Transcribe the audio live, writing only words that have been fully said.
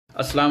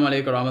Assalamu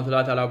alaikum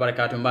warahmatullahi ta'ala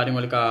wabarakatuh. Mbadi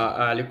molka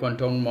ali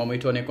konton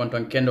momito ne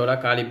konton kendola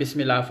kali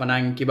bismillah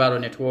fanan kibaro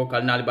network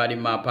kal nal badi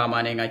ma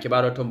pamane nga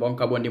kibaro to bon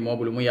kabondi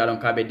mobulu mu yalon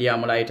kabe dia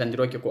mula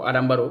itandiro ke ko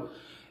adam baro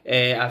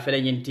a fele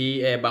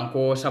nyinti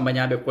banko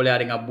sambanyabe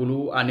koleare nga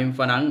bulu anim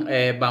fanan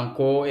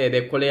banko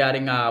be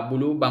koleare nga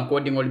bulu banko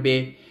dingol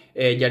be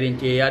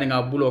jarinti yari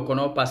nga bulo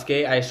kono parce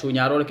que ay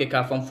suñarol ke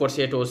ka fam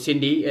forcé to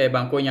sindi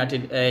banko nyati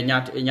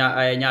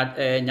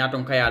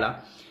nyaton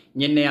kayala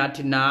nyenne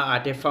atina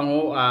ate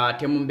fango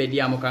ate mumbe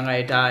diamo kanga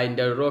eta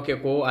nder roke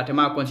ko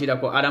atema consider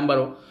ko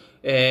adambaro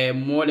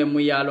mole mu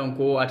yalon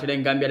ko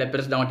atelen gambia le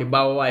president ti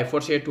bawo ay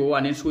forcé to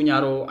anen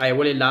suñaro ay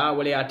wole la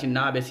wole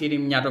atina be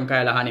sirim nyaton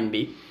kayla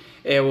hanimbi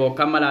wo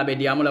kamala be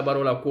diamo la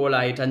barola ko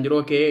la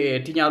itandiro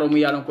ke tinyaro mu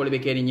yalon ko le be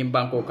keni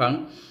nyimbanko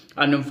kan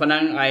anum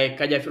fanan ay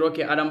kajafiro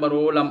ke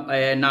adambaro lam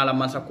nala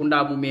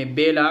mansakunda mu me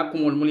bela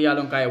kumul mu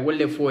yalon kay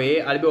wolle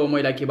foye albe o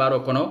moyla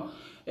kibaro kono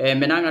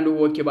menanga ndu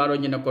wo kibaro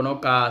nyina kono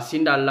ka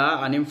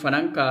sindalla anim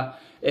fanan ka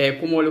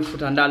kumol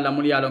futandalla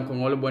mul yalon ko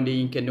ngol bondi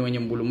yinke no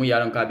nyimbulu mu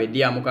yalon ka be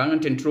diamu kan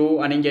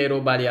tentro anin jeyro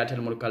bali atel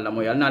mul kala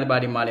mo yalna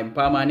badi malem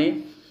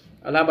pamane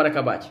ala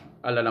baraka baci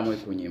alla la moy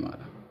ko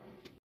nyimala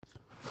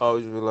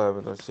a'udhu billahi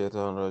minash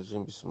shaitanir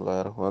rajim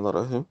bismillahir rahmanir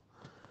rahim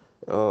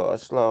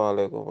assalamu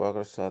alaikum wa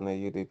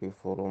rahmatullahi UDP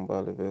forum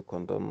bali be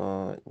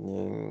kondona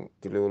nyin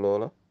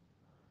kilewlola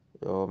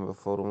yo me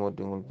forum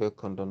dingul be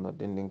kondona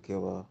dindin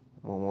kewa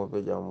momo be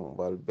jam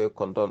bal be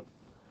konton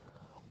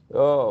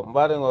yo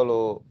mbare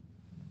ngolo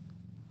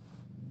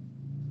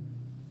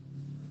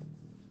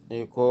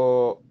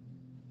iko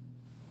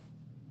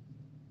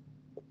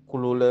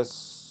kulules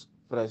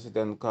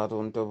president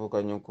katon to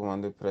buka nyum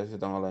commande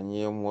president la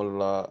nyemol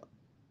la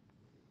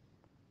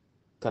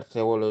carte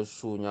wala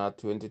sunya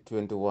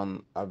 2021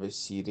 abe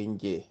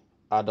siringe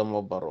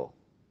Adama Barrow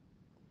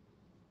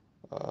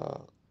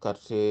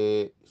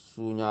carte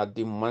sunya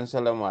di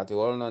mansala mati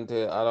wala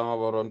nante Adama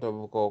Barrow to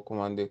buka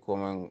commande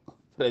comme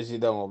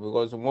president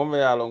because mome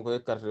yalon ko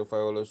carte fa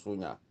wala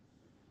sunya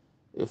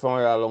e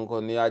fama yalon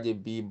ko ni aje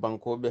bi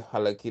banko be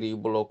halakiri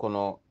bulo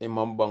kono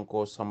imam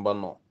banko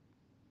sambano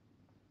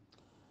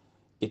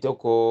ito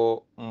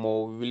ko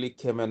mo wili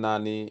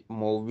kemenani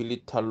mo wili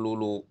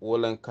tallulu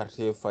wolen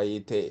carte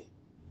fayite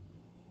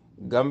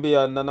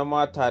Gambia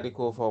nanama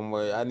tariko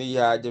fomoy ani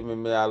yaje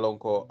me yalon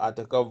ko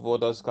ataka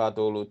voters card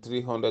olu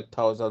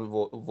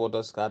 300,000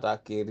 voters card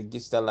ake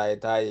register la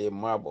etaye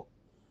mabo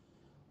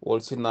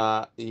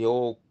wolsina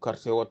yo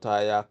carte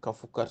wota ya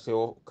kafu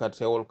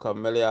carte wol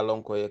kamel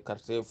yalon ko e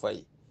carte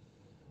fay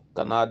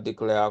kana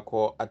declare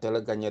ko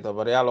atele gagneta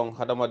bar yalon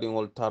hadama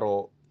dingol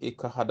taro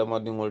ika hadama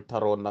dingol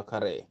taro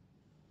nakare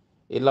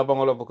illa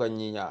bangolo buka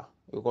nyinya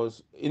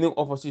because ini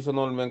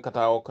oppositional men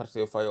kata o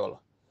carte fayola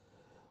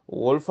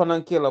wol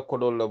fanan kela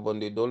kodol le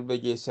bondi dol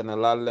beje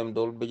senelal lem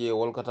dol beje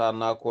wol kata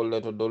na ko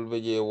leto dol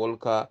beje wol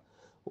ka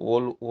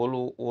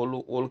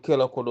wol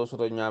kela kodo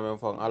soto nyamen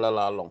fan ala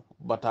la long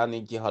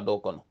batani jihado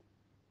kono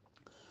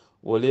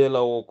woli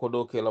la wo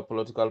kodo kela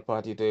political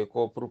party to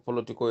ko pour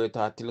politico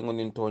eta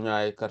tilngonin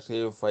Tonya e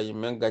carte fay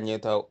men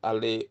gagneta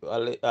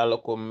ale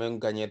ko men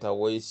gagneta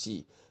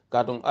woysi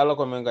katung ala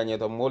ko men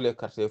gagneta mole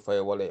carte fay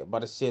wala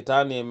bar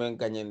setane men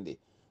gagnendi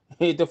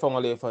ite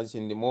famale fan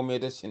sindi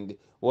momete sindi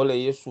wala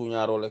yesu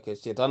nyaaro le ke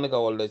setan ga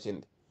wala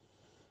sindi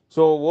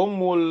so wo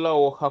molla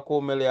o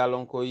hako mel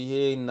yalon ko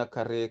ye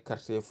nakare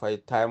carte fay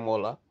time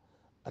wala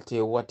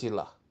ate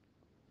watila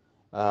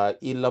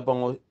illa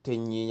bango te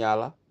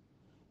nyala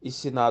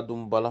isina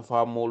dum bala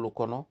fa molu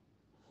kono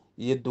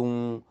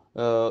yedum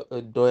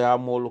doya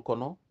molu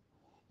kono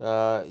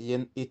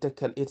yen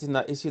itekel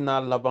itina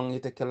isina labang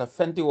itekela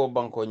fenti wo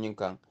banko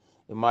nyinkan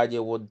imaje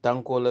wo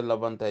danko le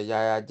labanta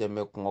yaya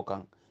jeme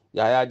ngokan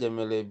yaya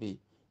jeme lebi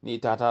ni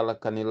tata la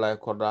kanila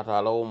ko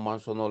data la o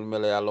mansonol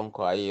mele yalon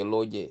ko ay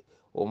loje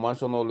o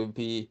mansonol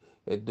bi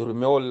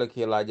durmewol le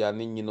ke laja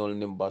ni nyinol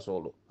nim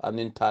basolo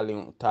anin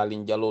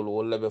talin jalol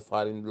wolle be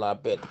farin la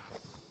bet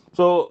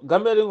so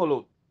gambeli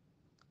ngolo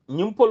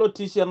nyim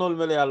politicianol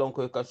mele yalon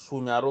ko ka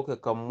suñaro ke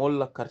ka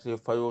molla carte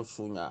fayo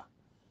suña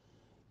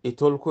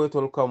itol ko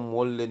itol ka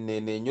molle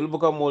nene nyul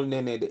buka mol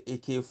nene de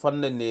ike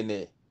fanna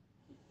nene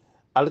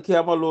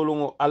alkiyama lolu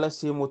ngo ala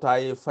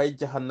simutaye fay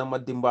jahannama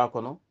dimba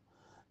kono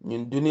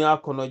ñun duniya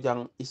kono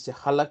jang isi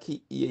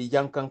halaki ye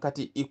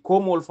yankankati i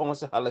komol fango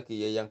se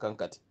halaki ye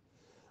yankankati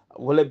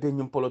wala be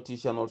nyim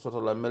politicianol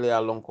soto la mele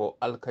yalon ko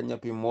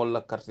alkanyapi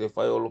molla carte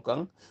fayolu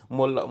kan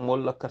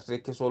molla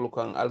carte kesolu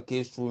kan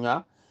alke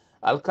suña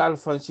alkal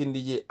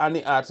fansindije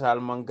ani atal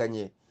man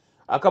gagné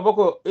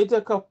akabako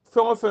ite ka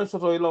fengo fen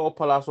soto ila o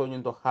palaso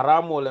nyinto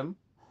haramolem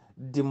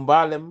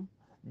dimbalem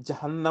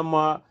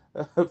jahannama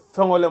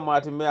fengole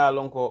mati me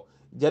alon ko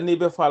janni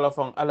be fala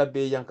fan ala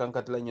be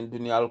yankankat la nyin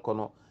dunya al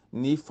kono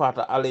ni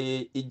fata ala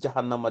i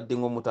jahannama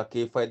dingo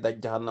mutake fayda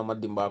jahannama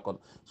dimba kono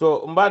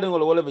so mbade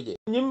ngol wala beje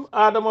nyim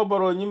Adama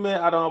Barrow nyimme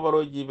Adama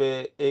Barrow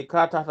jibe e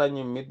ka tata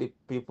nyim mid the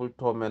people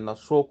to men na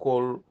so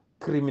called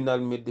criminal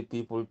mid the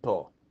people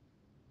to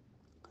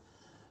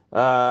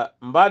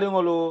mbade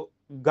ngolo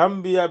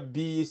Gambia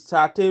bi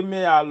sate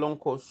me alon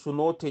ko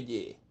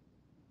sunoteje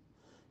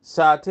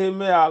sate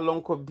me ya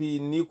lonko bi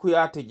ni ku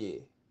ya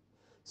teje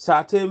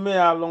sate me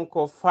ya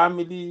lonko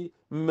family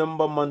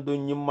member mandu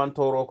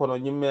nyimantoro kono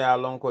nyimme ya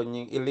lonko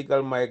nyin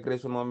illegal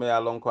migration me ya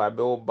lonko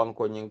abe o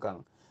banko nyin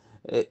kan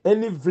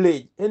any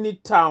village any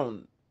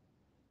town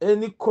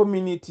any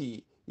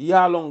community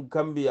ya lon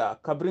Gambia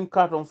kabrin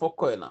katon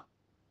fokkoyna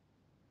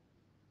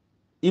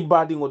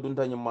ibadi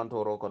ngodunta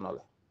nyimantoro kono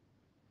le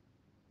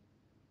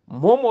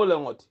momo le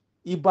ngoti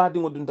ibadi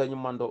ngodunta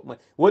nyimando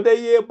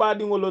wode ye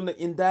badi ngolone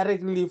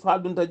indirectly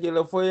fadunta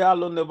jele fo ya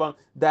lon ban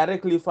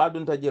directly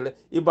fadunta jele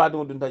ibadi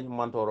ngodunta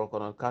nyimantoro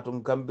kono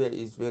katon Gambia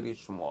is very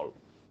small.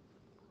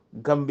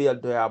 Gambia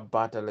doya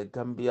batale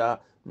Gambia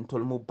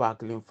ntol mu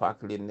baklin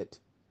faklin net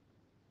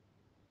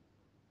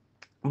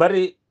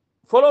bari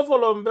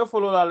follow mbe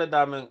follow la le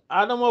damen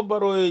adamo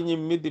baro ye nyi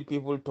midi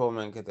people to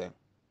men kete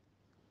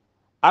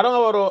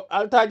adamo baro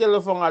alta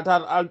jele fon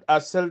alta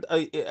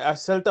a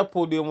selta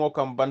podium mo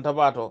kam banta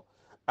bato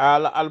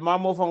ala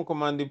almamo fon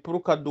commandi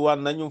pour ka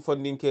duwan nanyum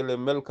fondin kele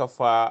mel ka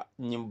fa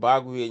nyim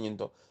bagu ye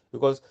nyinto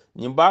because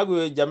nyim bagu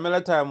ye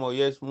jamela time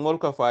yes mol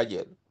ka fa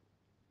jel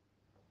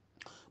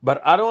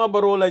bar adamo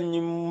baro la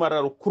nyim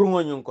marar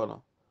kurungo nyun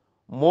kono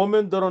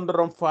momen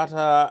doron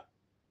fata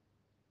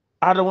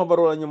adama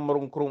baro la nyum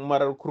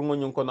marar kurungo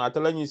nyun kono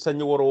atala nyi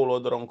sanyi woro wolo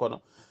doron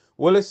kono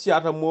wala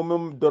siata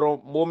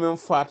momen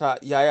fata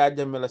yaya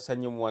jamela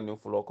sanyi mwani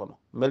fulo kono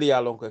meli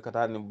yalon ko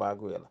kata ni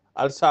bagu yela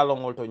al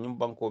salon to nyum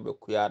banko be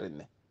kuyari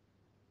ne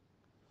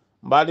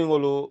mbadi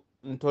ngolu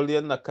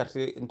ntolien na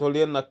karte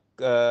ntolien na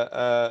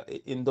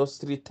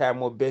industry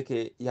time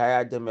beke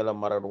yaya jamela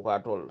marar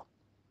watol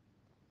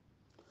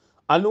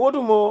an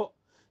wodumo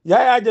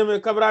yaya jame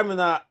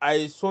kabramina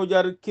ay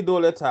sojar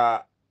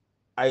kidoleta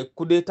ay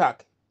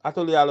kudetak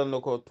atol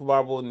yalon ko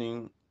tubabo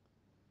nin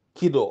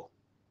kido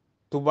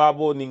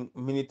tubabo nin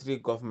military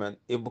government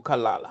e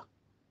bukalala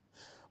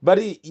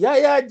bari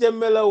yaya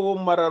jemmela wo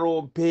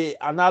mararo be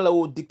anala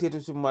wo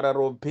dictatorship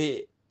mararo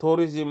be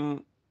tourism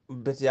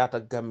betiata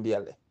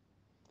gambiale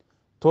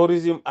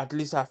tourism at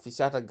least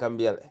afisata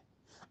gambiale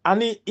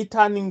ani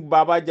itaning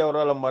baba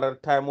jawrala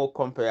marar time o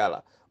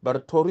compare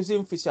bar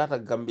tourism fisata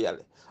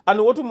gambiale ani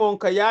wotu mon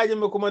ka yaje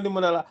me komandi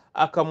monala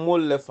aka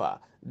molle fa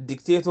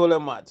dictator le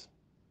mati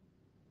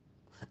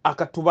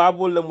aka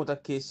tubabo le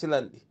mutake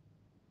silandi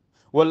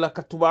wala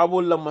ka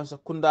tubabo la mansa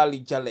kundali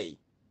jalay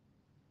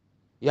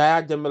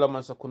yaya jamela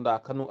mansa kunda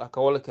kanu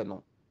aka wala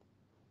kenu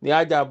ni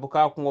aja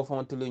buka ko ngo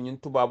fontile nyun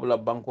tubabo la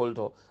bankol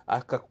to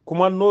aka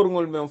kuma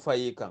norngol men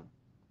fayi kan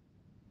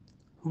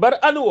bar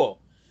anwo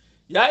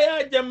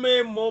yaya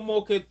jamme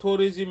momo ke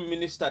tourism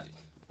minister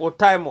o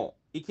time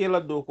ikela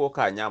do ko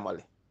ka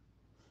nyamale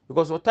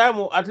because o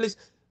time at least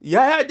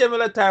yaya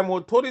jamela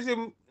time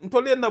tourism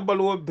ntole na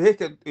balwo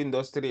beke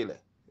industry le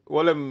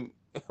wala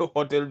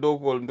hotel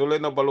dogol ndole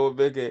na balo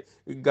beke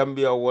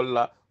Gambia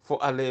wala fo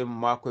ale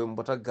mako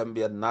mbota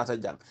Gambia nata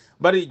jang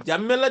bari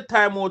jammela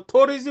time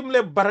tourism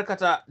le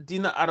barakata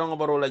dina aranga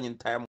baro la nyin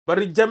time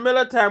bari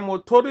jammela time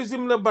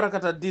tourism le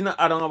barakata dina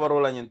aranga baro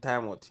la nyin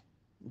time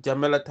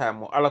jammela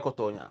time ala ko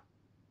tonya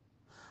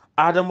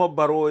adama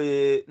baro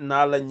ye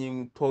nala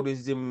nyin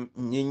tourism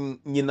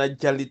nyina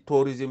jali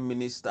tourism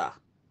minister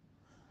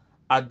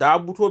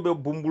adabuto be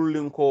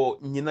bumbulin ko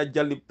nyina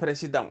jali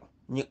president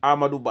ni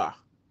Amadou Ba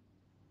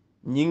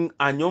nying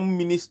anyom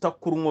minister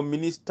kurungo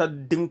minister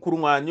ding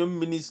kurungo anyom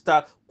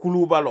minister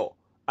kulubalo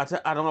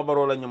ata adama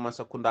barola nyama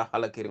sakunda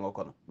halakiringo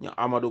kono nya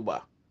Amadou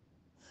Ba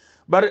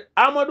but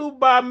Amadou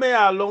Ba me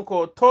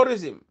lonko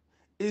tourism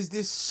is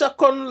the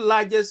second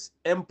largest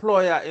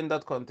employer in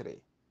that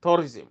country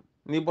tourism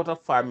ni bota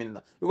farming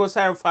na because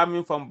I am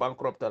farming from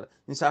bankrupt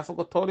in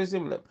Africa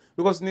tourism le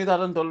because ni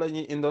taran to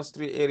ni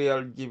industry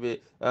aerial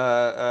jibe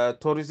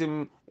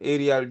tourism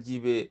aerial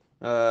jibe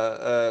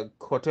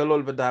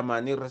hotelol be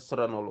dama ni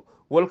restaurant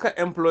wolka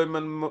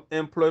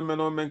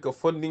employment o men ko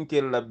funding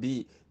ke la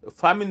bi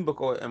farming be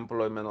ko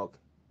employment o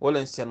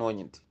wolen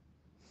senonyinti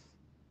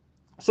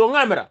so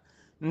ngamera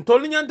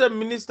ntoli nyanta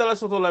minister la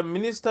soto la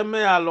minister me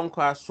ya lon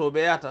ko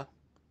asobeyata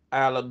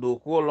ayala do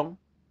ko lon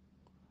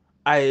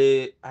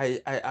ay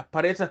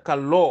apareta ka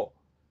law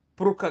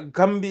pour ka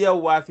Gambia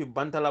wafi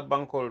bantala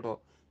bankol to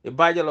e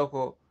bajala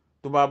ko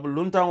tubabu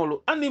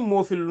luntangol ani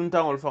mofi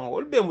luntangol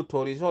fangol be mu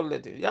tori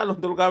sollete yalo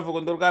ndol ka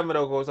fo ndol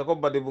kamera ko sa ko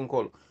badi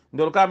bunkol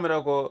ndol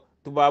kamera ko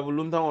tubabu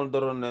luntangol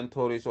doron nen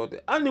tori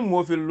sote ani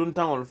mofi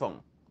luntangol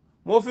fang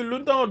mofi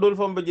luntangol dol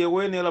fam be je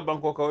wayne la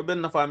banko ka be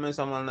na famen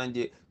samal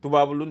nanje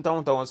tubabu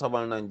luntangol tawon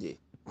samal nanje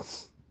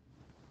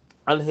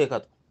al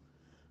hekat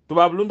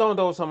tubabu luntangol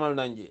tawon samal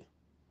nanje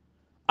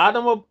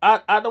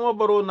Adamo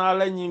Barrow na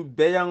lanyi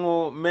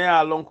beyango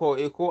mea lonko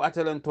eko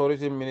atelen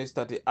tourism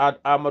minister ti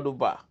Amadou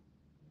Ba.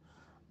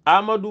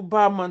 Amadou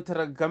Ba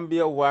mantara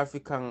Gambia wafi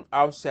kan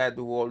outside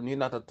the world ni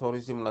nata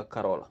tourism la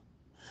karola.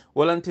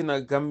 Walantina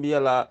Gambia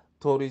la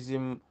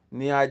tourism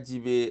ni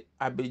ajibe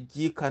abe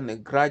jikane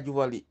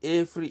gradually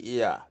every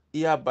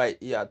year by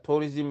year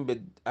tourism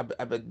be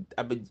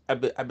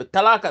abe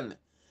talakane.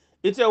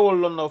 Ite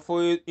wolona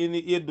fo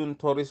ini yedun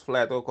tourist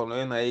flight o kono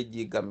ena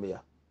eji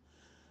Gambia.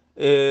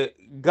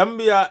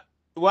 Gambia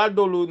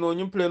dolu no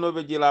nyum pleno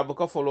be jila bu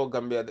ka follow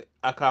Gambia de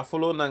aka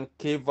follow nan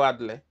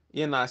Kevadle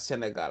yena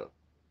Senegal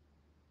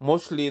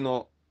mostly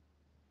no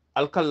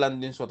alka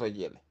landin soto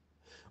jele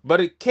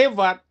bari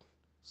Kevad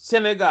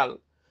Senegal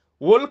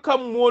wol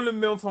kam molu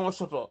men fon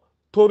soto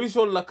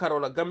torisol la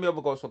karola Gambia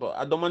bu ko soto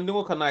a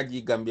domandingo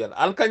kanaji Gambia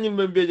alka nyim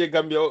be beje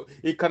Gambia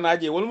e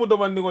kanaji wol mu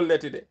domandingo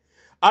leti de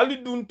ali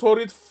dun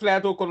torit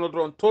flato kono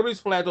don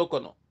tourist flato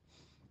kono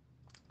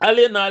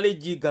ale na ale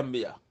ji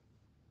Gambia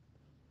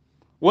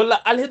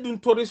wala ale dun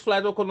tourist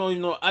flight ko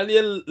no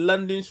ale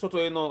landing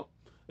soto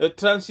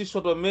transit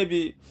soto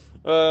maybe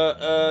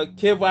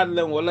Kevad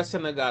len wala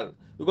Senegal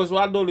because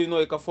wa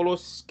do ka follow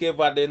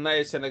Kevad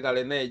na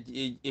Senegal na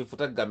e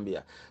futa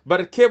Gambia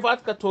but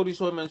Kevad ka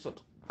tourist men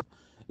soto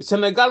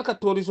Senegal ka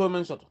tourist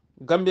men soto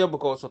Gambia bu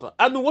ko soto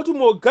anu wotu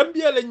mo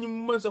Gambia la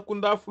nyim man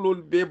sakunda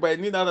flol be bay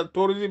ni na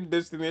tourism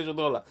destination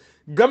dola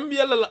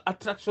Gambia la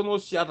attraction o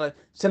siata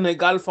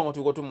Senegal fa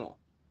wotu mo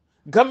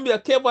Gambia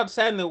kebat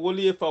sayne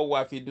woli fa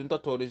wafi dunta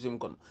tourism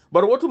kon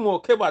bar wotu mo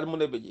kebat mo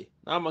lebeje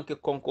na manke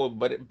konko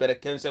bere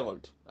 15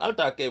 gold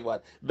alta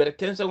kebat bere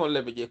 15 gold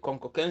lebeje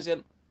konko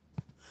 15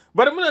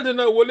 bar mo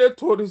na woli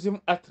tourism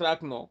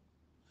attract no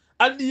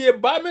andi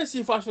ba men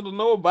si fa so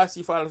no ba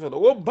si fa so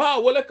wo ba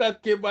wala ka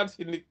kebat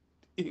sini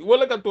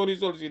wala ka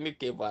tourism sini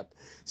kebat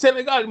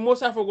Senegal mo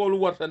sa fa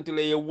golu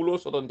wartantile ye wulo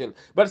so don tel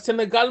bar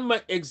Senegal ma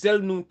excel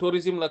nu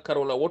tourism la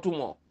karola wotu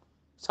mo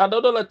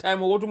Sadola time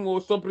what mo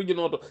stop region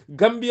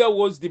Gambia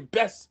was the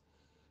best.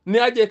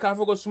 Niaje ka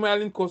foko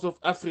smiling coast of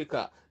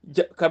Africa.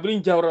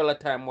 Kabrin Jawra la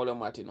time mole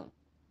matino.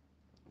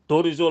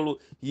 Torizolo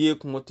ye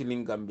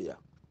kumotilin Gambia.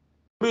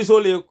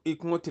 Torizolo ye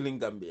kumotilin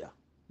Gambia.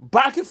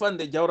 Baki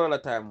fande Jawra la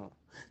time.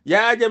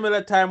 Ya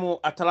jamela time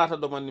atalata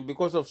domani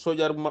because of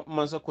soldier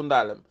mansa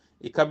kundalem.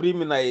 Ikabri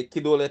mina ye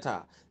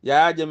kidoleta.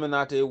 Ya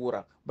jamena te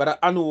wura.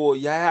 Bara anuwo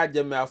ya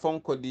jame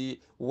afonko di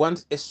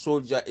once a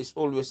soldier is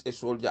always a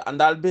soldier.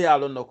 Andal be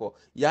alon noko.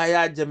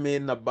 Ya jame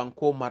na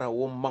banko mara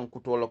wo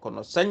mankutolo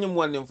kono. Sanyi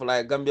mwani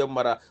mfula Gambia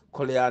mara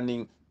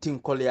koleaning ting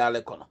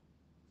koleale kono.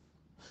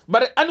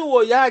 Bara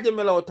anuwo ya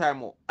jame la o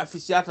time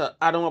afisiata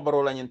Adama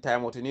Barrow la nyin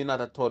time to ni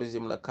nata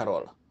tourism la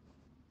karola.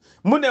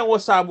 Mune wo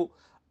sabu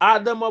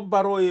Adama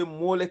Barrow ye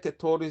mole ke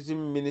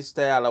tourism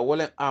minister yala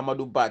wole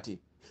Amadou Bati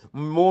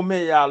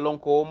mome ya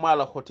lonko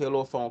mala hotel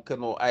o fon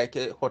keno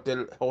ayke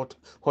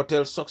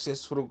hotel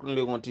successful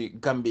ngonti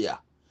Gambia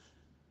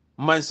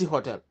Mansi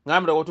hotel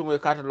ngamre wotu mo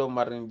katalo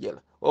marin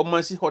jela o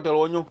Mansi hotel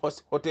o nyom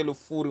hotel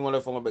furi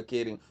ngole fon be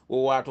kering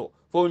o wato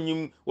fo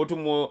nyim wotu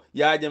mo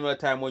ya jama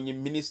time o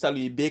nyim minister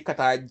lu be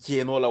kata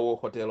jeno la wo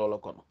hotel o la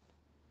kono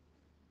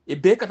e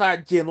be kata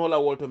jeno la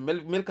wolto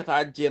mel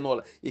kata jeno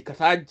la e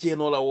kata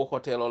jeno la wo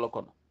hotel o la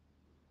kono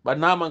ba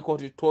naman ko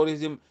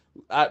tourism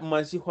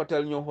Mansi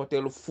hotel nyo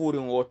hotel furi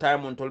o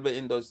time on tolbe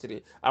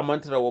industry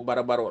amantra wo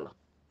barabarola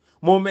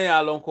mo me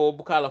ya lon ko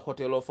bukala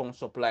hotel o fon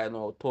supply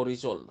no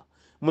tourism la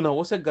muna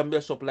wose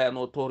Gambia supply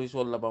no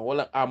tourism la ban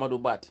wala Amadou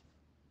Bati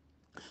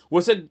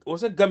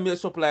wose Gambia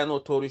supply no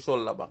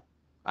tourism la ban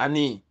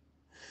ani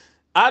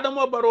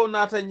Adama Barrow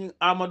nata nyi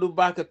Amadou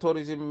Bake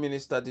tourism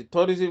minister di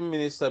tourism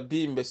minister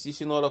bi mbe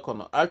sisino la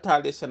kono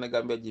altale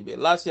Senegal be jibe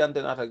lasi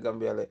ante nata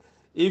Gambia le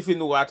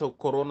ifin wato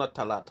corona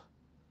talata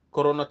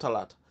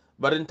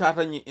barin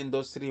tata nyi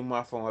industry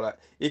ma fon wala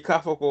e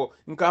kafo ko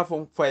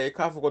nkafo faye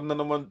kafo ko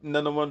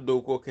nanaman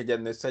do ko ke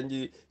janne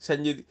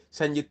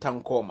sanji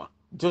tankoma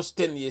just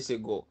 10 years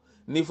ago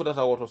ni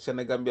futata woto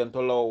Senegambian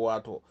to lawo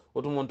wato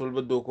woto mon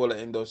tolbe do ko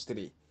la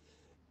industry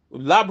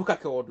labu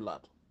kake od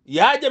lato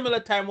ya jamela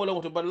time wala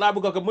woto ba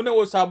labu kake mune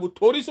wo sabu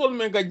torisol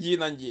men ga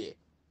jinanje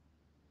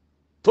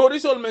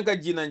torisol men ka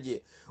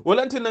jinanje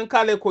walanti nan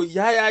kale ko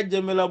yaya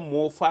jamela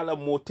mo fala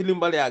mo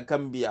tilimbale ya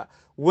Gambia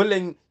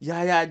wala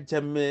yaya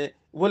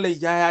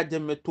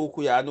jamme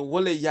toku ya no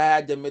wala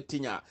yaya jamme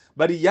tinya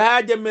bari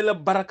yaya jamela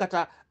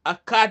barakata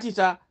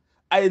akatita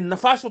ay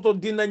nafaso to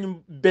dinany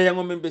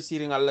beyango men be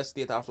siring Allah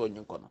state aso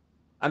nyin kono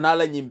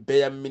anala nyin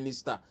beyam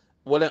minister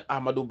wala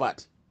Amadou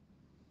Bati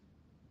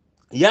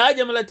yaya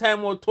jamela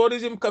time o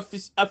tourism ka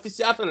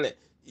afisiatale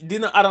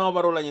dina arama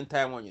baro la nyin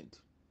time o nyinti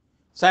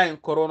sayin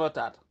corona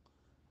tata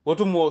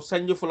wotu mo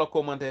sanji fula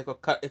komante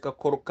ka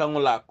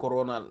kangola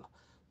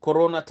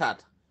corona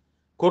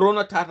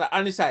tata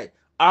anisai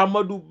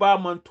Amadou Ba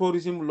man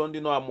tourism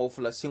londino amo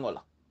fula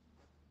singola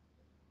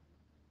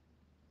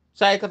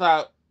sai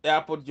kata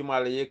airport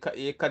jimale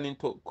ye kanin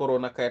to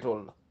corona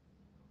kaytol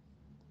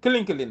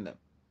kilin dem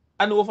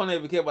an wo fana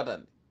bike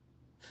batande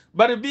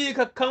bari bi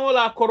ka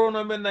kangola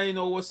corona men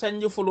na wo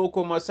sanji fulo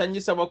ko ma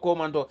sanji saba ko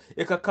manto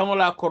e ka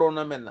kangola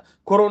corona men na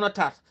corona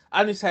tat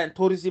ani sign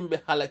tourism be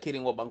halakiri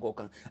wo Banko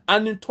kan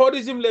and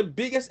tourism le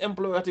biggest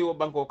employer wo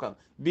Banko kan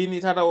bi ni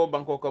tata wo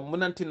Banko kan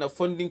munanti na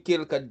funding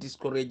kel ka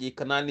discourage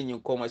kanani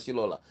nyin ko ma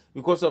silola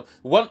because of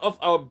one of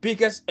our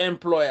biggest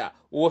employer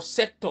wo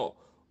sector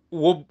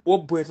wo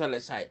boeta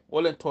le sai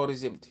wolen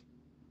tourism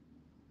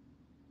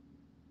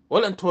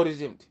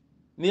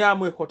ni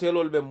amoy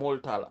hotelol be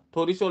moltala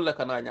tourisol la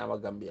kana nyama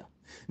Gambia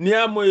ni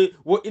amoy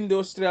wo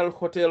industrial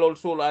hotel ol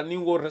solo ani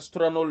wo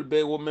restaurant ol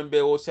be wo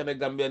membe wo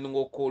Senegambia ni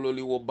wo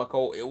kololi wo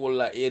bakaw e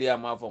wala area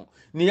ma fon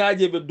ni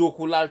aje be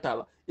doku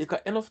laltala e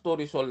ka enough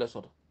tourist ol le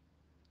soto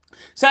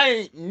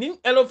say ni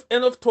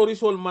enough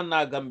tourist ol man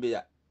na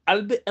Gambia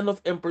albe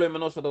enough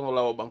employment o soto no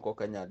lawo banko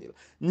kanyadil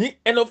ni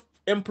enough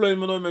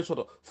employment o men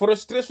soto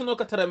frustration o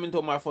katara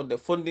minto ma fonde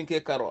funding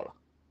ke karola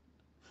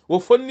wo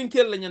funding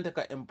kel la nyanta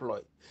ka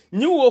employ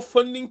ni wo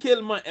funding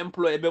kel ma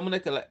employ be mun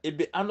kala e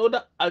be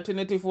another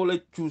alternative wala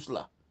choose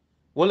la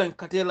wala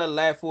katela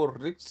life or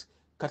risks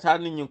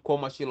katani nyin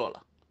koma shilola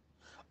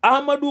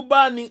Amadou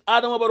Bani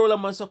Adama Barola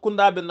man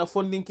sakunda be na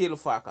funding kel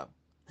faka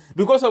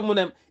because of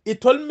munem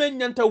itol men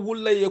nyanta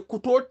wulla ye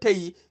kuto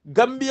tay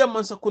Gambia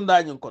man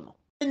sakunda nyin kono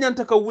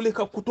nyanta ka wuli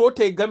ka kuto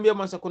tay Gambia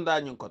man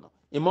sakunda nyin kono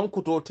imam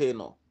kuto tay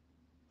no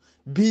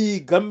bi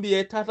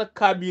Gambia tata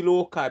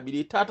kabilo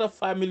kabili tata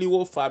family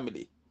wo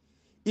family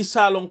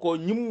isalon ko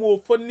nyimmo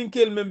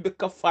fonninkel men be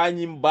ka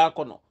fanyim ba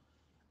kono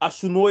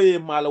asunoye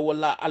mala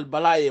wala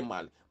albalaye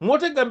mal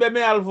mote gambe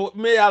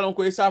me yalon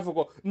ko isafo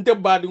ko nte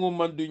badi ngom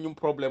mandu nyum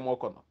problem o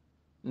kono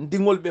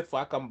ndingol be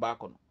fakam ba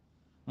kono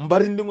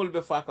mbari ndingol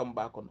be fakam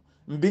ba kono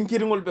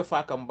mbinkiringol be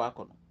fakam ba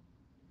kono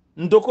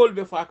ndokol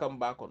be fakam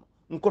ba kono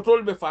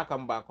nkotol be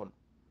fakam ba kono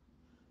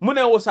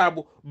mune wo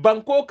sabu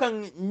banko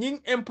kan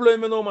nyin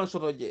employment o man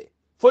soto je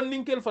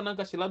fonninkel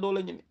fananka sila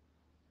dole nyini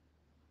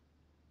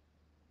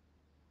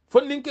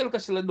fonninkel ka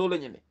sila dole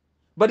nyini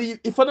bari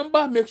ifanan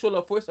ba make sure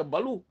la force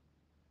balu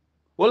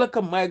wala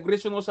ka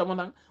migration o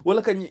samanan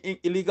wala ka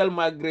illegal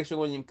migration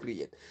o nyin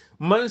create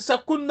man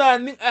sakunda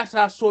ni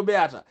ata sobe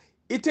ata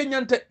ite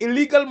nyanta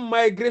illegal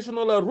migration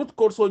o la root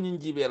course o nyin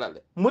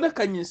jibelale muna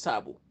ka nyin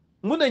sabu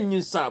muna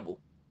nyin sabu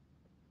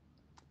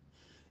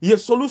ye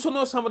solution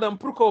o samanan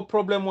pour ko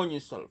problem o nyin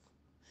solve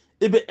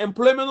ibe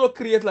employment o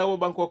create la wo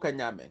banko ka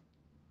nyame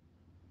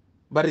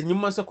bari nyin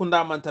man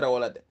sakunda man tara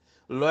wala de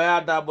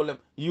lawyer dabolem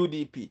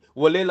UDP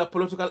wala la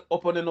political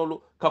opponent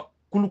olu ka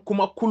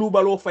kuma kulu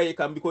balo fay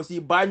kam because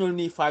yi bañol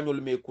ni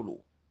fañol me kulu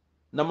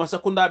na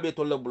masakunda be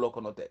to le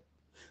bloko note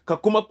ka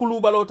kuma kulu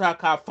balo ta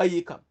ka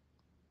fay kam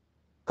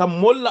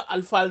molla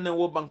alfal ne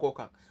wo banko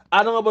kan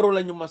adama baro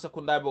la nyum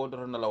masakunda be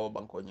wodoro na la wo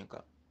banko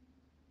nyinka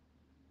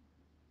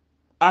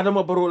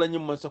adama baro la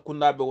nyum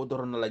masakunda be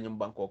wodoro na la nyum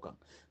banko kan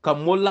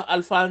kam molla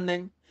alfal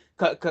ne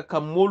ka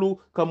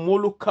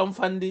molu kam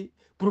fandi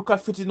pour ka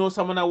fitino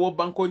samana wo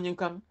banko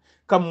nyinkan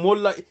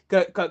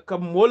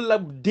kam molla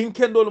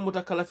dinkendol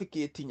muta kala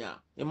fiki tinya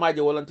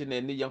imaje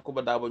wolantine ni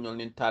yankuba dabo nyol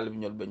nin talib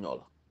nyol be nyol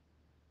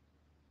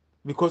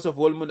because of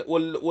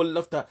wol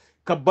lafta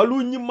ka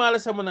balu nyimala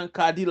samanan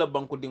kadi la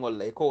banko dingol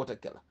lay ko wota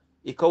kala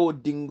e kawo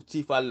ding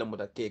sifal la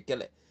muta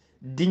kele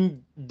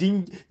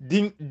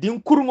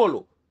ding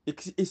kurngolo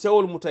e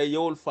sewol muta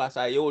yewol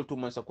fasa yewol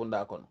tuma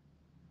sakunda kono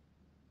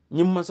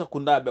nyimma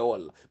sakunda be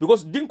walla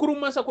because ding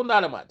kuruma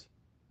sakunda la mati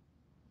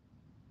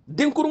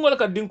ding kurngol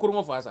ka ding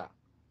kurmo fasa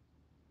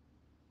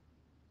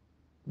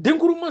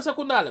denkuru man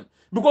sakundalem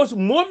because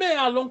mome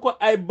ya lonko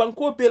ay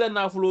banko bela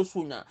nafulo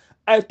sunya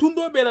ay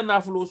tundo bela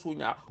nafulo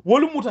sunya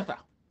wolu mutata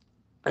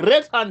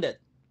red handed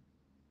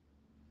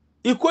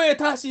iko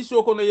eta si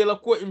so kono yela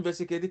ko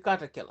investigate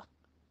kata kela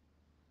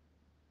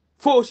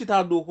fo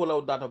sita do ko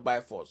law data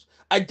by force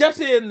a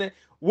jarte ne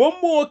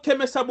womo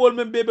keme sabol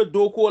men bebe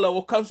do ko la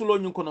o kansulo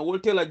nyun kono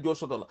woltela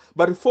josodola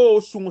bari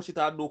fo sungo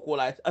sita do ko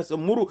la as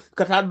muru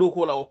kata do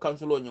ko la o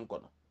kansulo nyun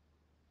kono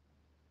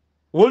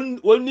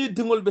wol ni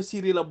dingol be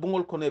siri la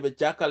bungol kono be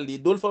jakal li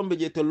dol fambe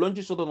je te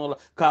lonci sotono la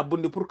ka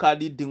bundi pour ka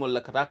di dingol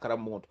la kata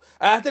karam moto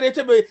a tere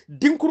tebe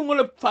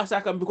dinkurngol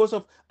fasa kam because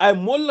of ay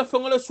mol la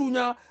fengol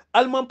sunya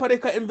alman pare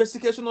ka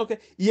investigation oke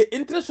ye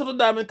interest soto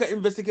dame ka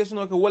investigation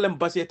oke wala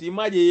baseti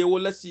maje ye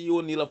wala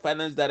CEO ni la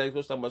finance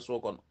director samba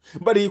sokon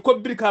bari ko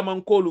birka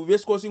man kolu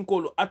west coast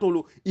kolu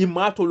atolu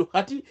imatolu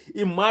hati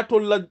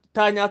imatol la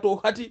tanyato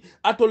hati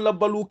atol la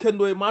balu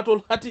kendo e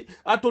matol hati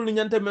atol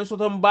nyante men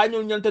soto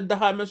mbanyol nyante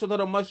daha men soto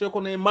marché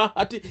kono e ma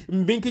hati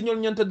mbinki nyol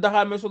nyante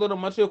daha men soto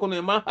marché kono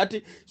e ma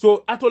hati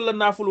so atol la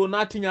nafulo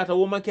na tinyata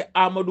wo make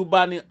Amadou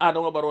Bani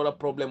Adama Barola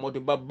problem oti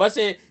ba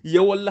base ye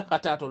wala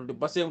hatatol de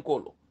base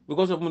kolu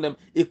because of them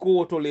iko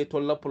wotole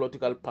tolla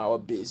political power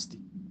based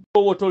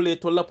wotole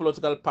tolla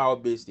political power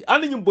based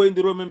ani nyum boy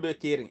ndiro membe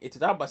kering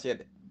itita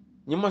basede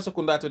nyuma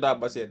sekunda to da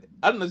basede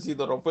anna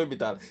zido ro fo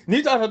bital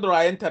ni ta do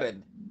ayen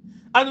teren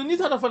anu ni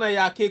ta fana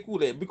ya ke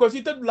kule because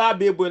ita la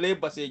be boyle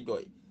base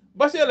joy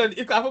baselen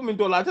ikafa min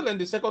to la telen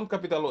the second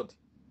capital lot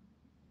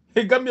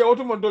e gambia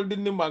auto mon dol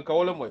dinni manka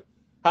wala moy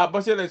ha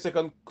baselen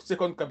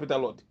second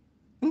capital lot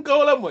nka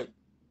wala moy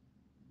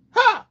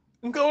ha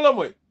nka wala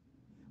moy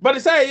bari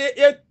sa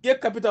ye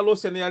capital o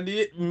Sénégal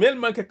di mel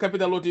manke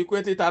capital o ti ko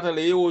ete tata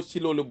le yewo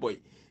silolu boy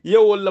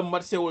yewo la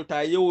marché wol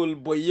ta yewo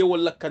boy yewo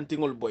la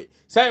kantingol boy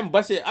sa en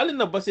basse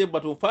alina basse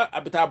batu fa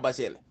abita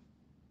basse le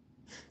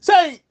sa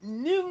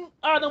ni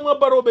Adama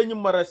Barrow be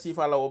nyum mara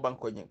sifa la wo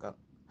banko nyinka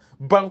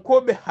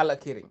banko be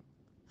halakirin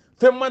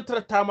fe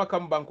mantra tama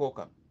kam banko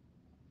kam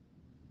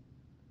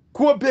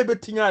ko bebe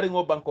tinyari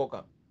ngo banko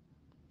kam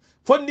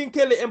fondin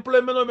kele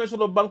employment o men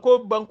so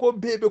banko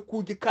bebe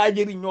kuji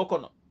kajiri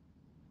nyokono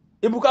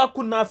ibuka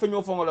kunna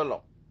fenyo fongolo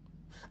lo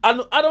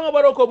anu adama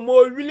baro ko mo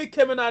wili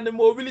kemenane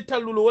mo wili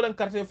tallulu wolen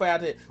carte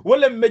fayate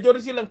wolen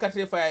majority lan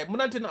carte fayaye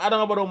munantin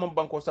adama baro mon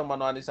banko samba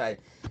no ani say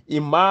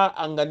ima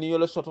angani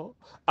yolo soto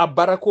a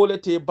barakole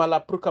te bala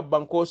pour ka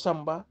banko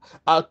samba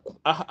a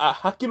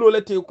hakilo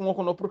le te ko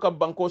kono pour ka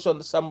banko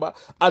samba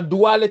a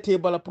duwale te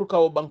bala pour ka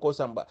o banko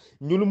samba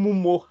nyul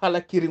mum mo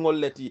hala kiringol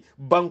leti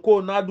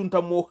banko na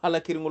dunta mo hala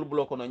kiringol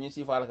bloko no nyi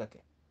sifa kake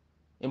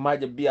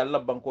imaje bi alla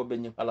banko be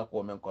nyi hala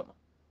ko men kono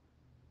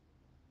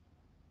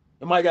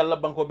imaji alla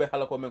banko be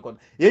hala ko men kon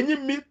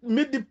yenyi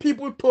mid the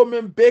people to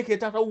men beke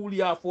tata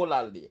wuliya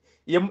folalde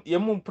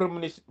yem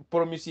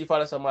promise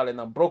fala samale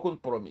na broken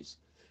promise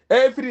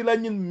every la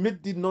nyin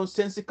mid the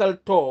nonsensical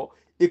to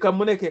e ka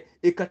muneke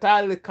e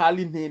katale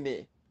kali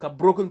nene ka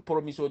broken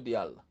promise o di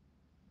alla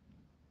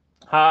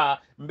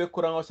ha mbe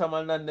kurango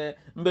samal nanne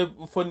mbe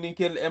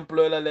fondinkel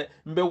employé la le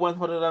mbe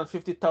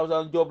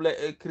 150,000 job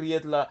le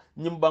create la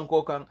nyim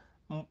banko kan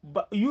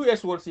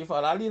US will see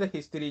for ali the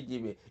history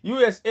jibe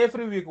US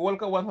every week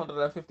walka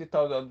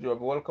 150,000 job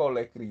walka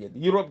like create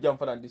Europe jump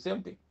for the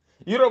same thing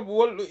Europe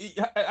will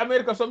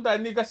America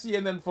sometimes ni ka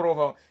CNN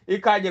for e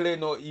kajele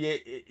no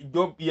ye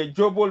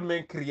job will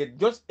men create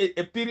just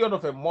a period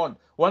of a month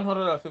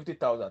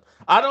 150,000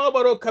 adama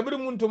baro kabir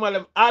muntu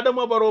malem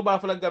adama baro ba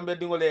fala gambe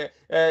dingole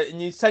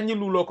ni sanyi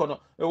lulo kono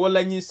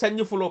wala ni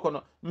sanyi fulo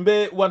kono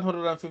mbe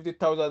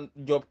 150,000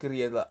 job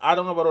create la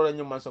adama baro la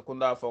nyuma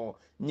sakunda fa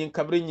nyin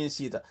kabri nyin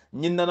sita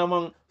nyin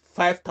nanamang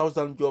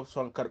 5,000 jobs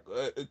from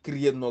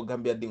create no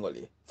Gambia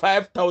dingoli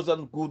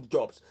 5,000 good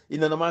jobs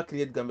in anama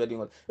create Gambia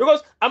dingoli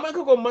because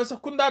amaka ko man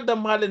sakunda da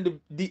malen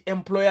the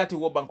employer ti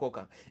wo banko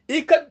kan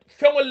e ka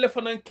fengol le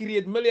fanan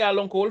create meli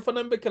alon ko wol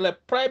fanan be kala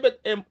private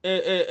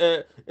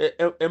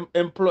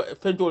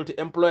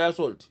employer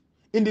sold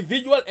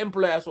individual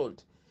employer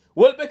sold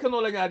wol be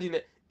kano la nyaadi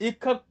le e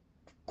ka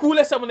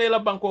kule samane la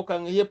banko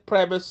kan ye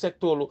private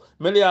sector lo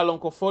mele ya lon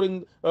ko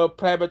foreign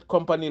private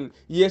company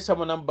ye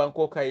samana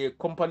banko ka ye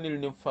company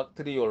ni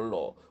factory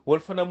lo wol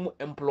fana mu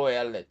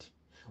employer let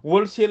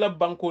wol se la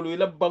banko lo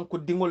la banko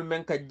dingol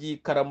men ka ji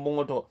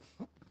karambo to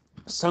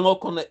sango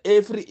kono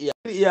every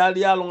year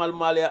ya lon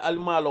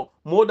almalo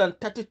more than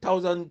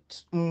 30,000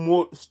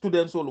 more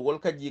students wol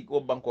ka ji o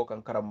banko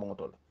kan karambo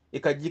to e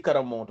ka ji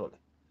karambo to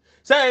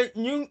say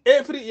ñu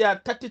every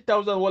year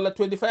 30,000 wala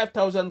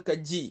 25,000 ka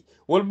ji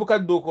wol buka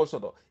do ko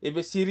soto e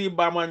be siri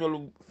bama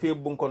ñol fe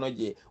bun kono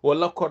je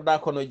wala korda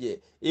kono je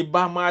e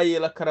bama ye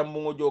la karam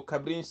mo jo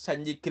kabrin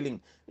sanji killing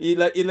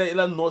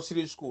ila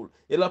nursery school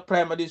ila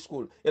primary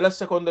school ila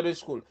secondary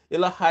school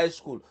ila high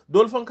school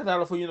dol fon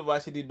kata fo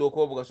university do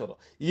ko buka soto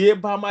ye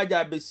bama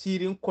ja be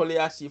sirin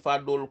kolya sifa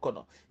dol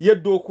kono ye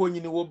do ko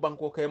ñini wo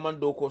banko kay man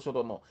do ko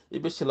soto no e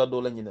be sila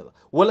do la ñini la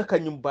wala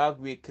kanyum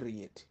bagwe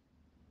create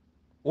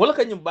wala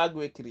kanyum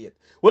bagwe create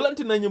wala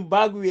antina nyum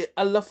bagwe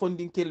alla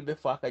fondin kelbe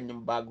fa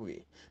kanyum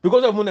bagwe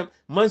because of munem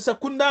man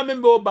sakunda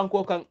membe o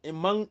banko kan e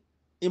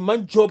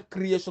man job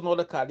creation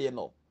wala kadiye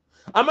no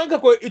amanka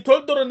ko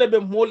itol doro ne be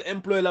mol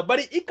employee la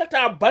bari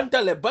ikata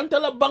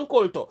bantala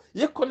bankol to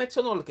ye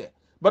connection ol ke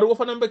bari wo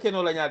fanan be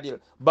keno la nyaadil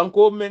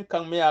banko men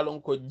kan me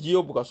yalon ko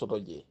jiyo buka soto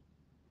je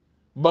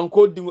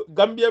banko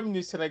Gambia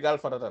ni Senegal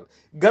fatatal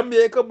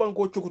Gambia ko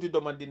banko cukuti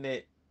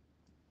domandine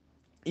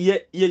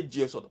ye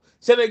jio soto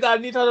Senegal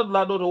ni tata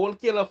la do wol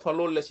kila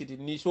falo la siti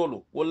ni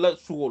solo wala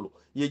suwolo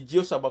ye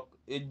jio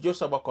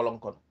saba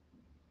kolonkon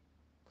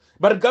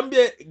bar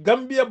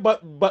Gambia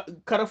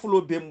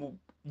karafulo bembu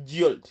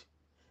jiold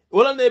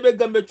wala ne be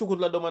Gambia cukut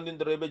la domandin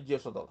dere be jio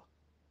soto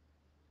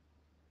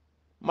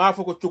ma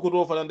foko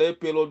cukuto fana da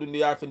pelo dundi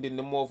ya findi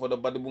ni mo fo da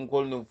badi bun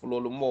kol ni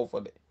fulolu mo fo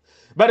de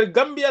bar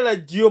Gambia la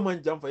jio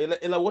man jamfa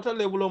ila wota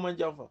lebulo man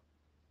jamfa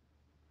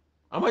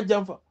ama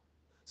jamfa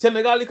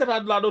Senegal ikata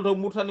la do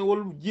murtani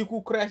wol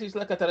jiku crisis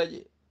la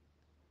kataraje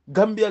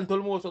Gambian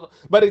tolmo so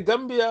but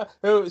Gambia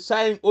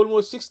signing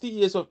almost 60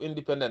 years of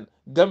independence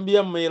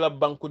Gambia may la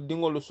banku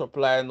dingolu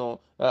supply no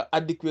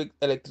adequate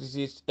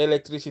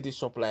electricity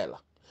supply la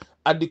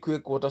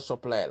adequate water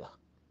supply la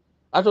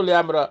atole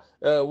amra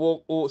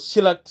wo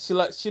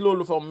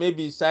silolu from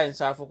maybe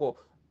science afoko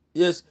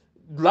yes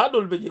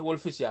ladol beje wol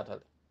fisiatal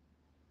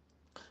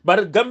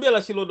but Gambia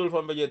la silodol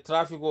from beje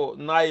traffico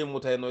nayi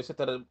mutay no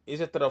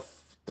etc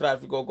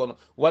traffico kono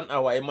 1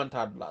 hour e man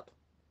tad lat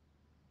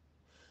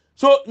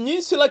so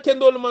ni sila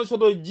kendol man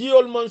soto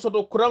jiol man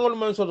soto kurangol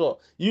man soto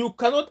you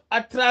cannot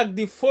attract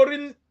the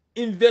foreign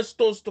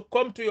investors to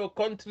come to your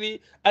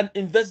country and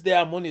invest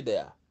their money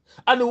there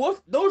and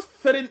what those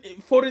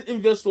foreign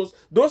investors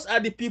those are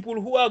the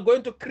people who are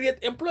going to create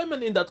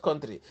employment in that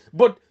country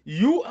but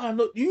you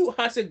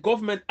as a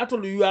government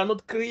actually you are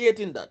not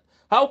creating that.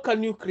 How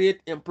can you create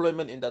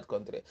employment in that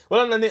country?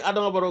 Well,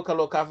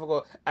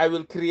 I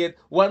will create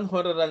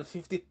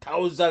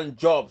 150,000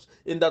 jobs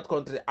in that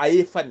country.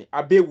 Aye funny,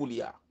 abe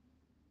wulia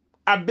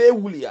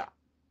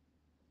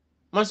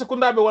man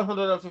sekunda be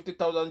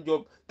 150,000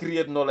 job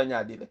create no la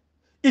nyaadi le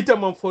ita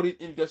man foreign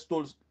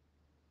investors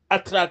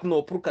attract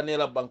no pour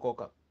kanela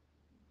Bankoka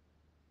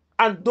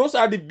and those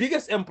are the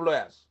biggest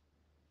employers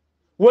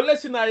wala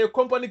sina ye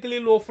company kili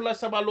lo fula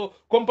sabalo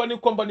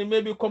company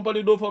maybe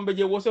company do fambe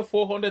je wose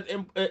 400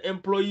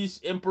 employees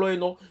employee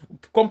no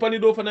company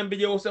do fana be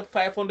je wose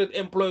 500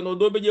 employee no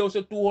do be je wose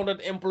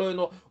 200 employee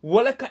no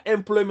wala ka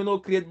employment no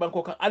create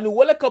banko ka and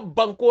wala ka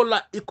banko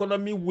la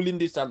economy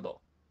wulindi sando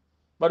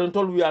but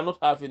until we are not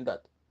having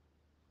that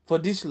for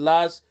this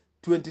last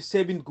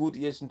 27 good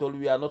years until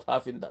we are not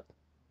having that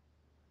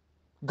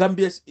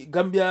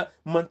Gambia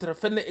mantra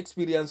fenne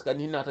experience kan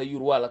hinata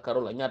yurwa la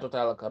karola nyato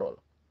tala karola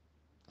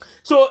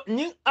so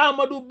ñing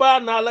Amadou Ba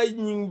na la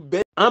ñing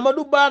be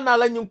Amadou Ba na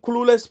la ñing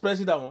clueless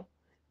president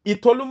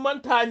itolu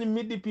mantañi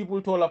midi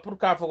people tola pour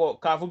ka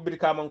fo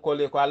birka man ko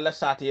le ko alla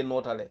sati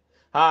notale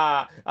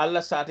ha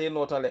alla sati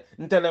notale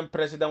ntelem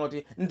president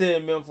oti nte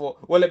men fo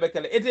wala be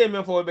kala ete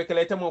men fo be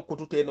kala tamo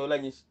kutute no la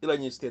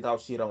ñi state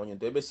house sira wonyo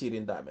to be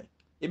sirin dame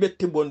ibe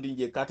tibondi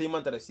je kati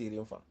man tara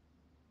sirin fa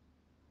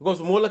because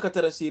mo la ka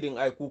tara sirin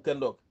ay ku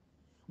kendo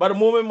bar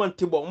mo man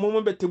tibon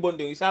mo be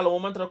tibondi inshallah mo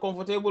man tara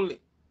comfortable li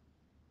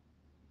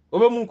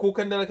obe mun ku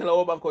kandela kala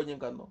o banko nyin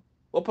kanno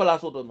o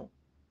place do no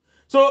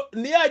so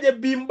niaje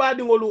bimba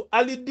dingolu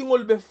ali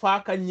dingol be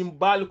faaka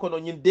nyimbal kono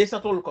nyin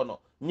desatol kono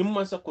nyim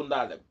man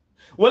sakundale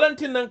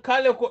walantin nan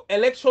kale ko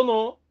election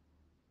o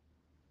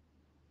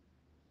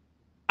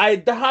ay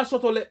daha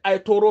sotole ay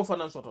toro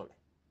fanan sotole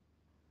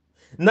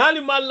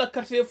nali malla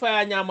carte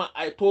faya nyama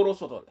ay toro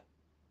sotole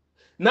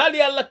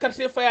nali alla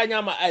carte faya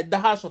nyama ay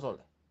daha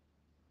sotole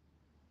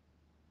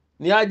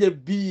niaje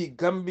bi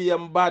Gambia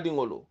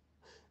mbadingolu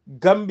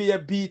Gambia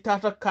bi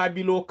tata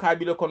kabilo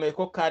kono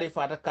ko kari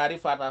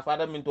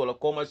fata min tola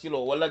koma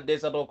silo wala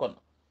desato kono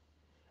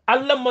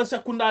alla man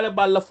sakundale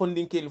balla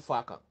fondin kel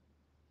faka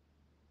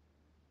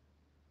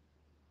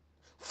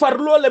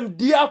farlolem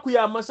diaku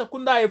ya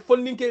masakunda e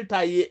fondin kel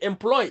taye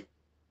employ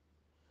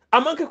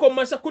amanke ko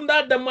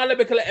masakunda da mala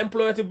be kala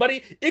employati bari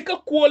ika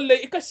kuolle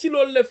ika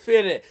silolle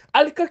fere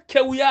alka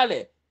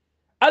kewyale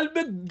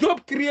albe job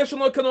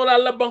creation o kenola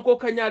alla banko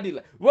kanyadi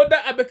la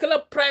woda abe kala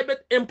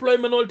private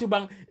employment olti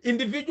bang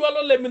individual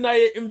le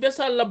minaye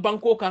investa la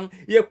banko kan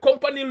ye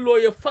company lo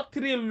ye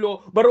factory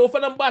lo baro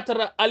fana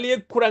batara aliye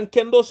kuran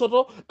kendo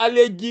soto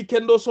aliye ji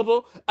kendo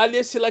soto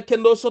aliye sila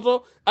kendo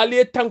soto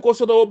aliye tanko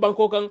soto o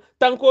banko kan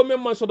tanko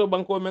men man soto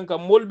banko men kan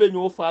molbe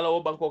nyo fala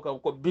o banko kan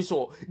ko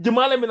biso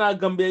jimala mina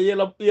gambe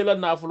yela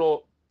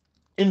nafulo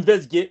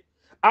invest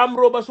am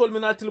roba sol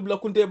mina tilbla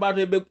kunte bato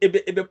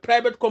ebe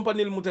private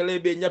company mutale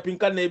be nyapin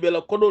kanne be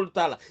la kodol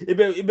tala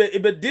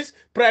ebe this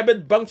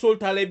private bank sol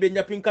tala be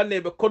nyapin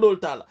kanne be kodol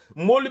tala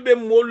mol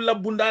la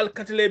bundal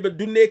katale be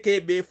dunne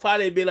ke be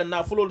faale be la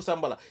nafulol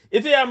sambala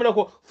ite yamna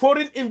ko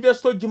foreign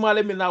investor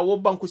jumale mina wo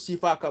banku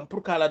sifa kam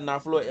pour kala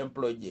nafulo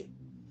employé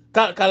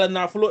kala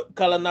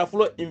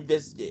nafulo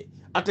invest je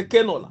ata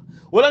kenola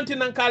walanti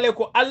nan kale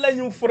ko alla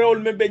nyum furewol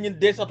membe nyin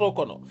desato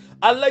kono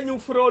alla nyum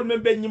furewol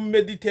membe nyum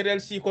mediterranean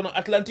si kono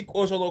atlantic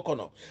ocean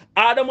kono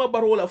adama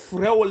barola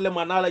furewol le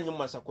manala nyum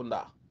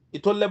masakunda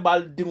itolle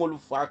bal dingolu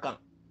fakan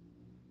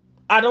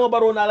adama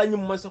barola la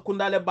nyum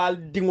masakunda le bal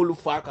dingolu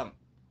fakan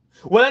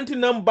walanti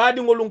nan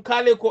badingolun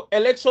kale ko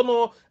election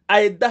o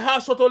ay daha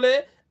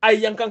sotole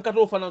ay yankan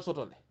kato fanan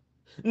sotole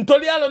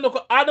ntoli ala no ko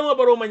adama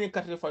baro manyi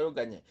karte fayo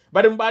ganye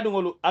bari mbadi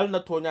ngolu alna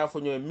tonya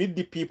fonyo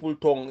middi people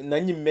tong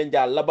nanyi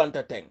menja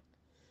labanta teng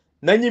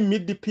nanyi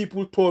middi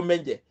people to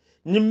menje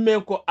nyimme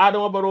ko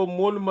adama baro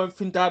mol man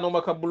fintano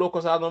maka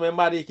bloko sa no me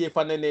mari ke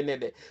fanene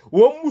nede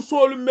wo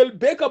musol mel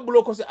be ka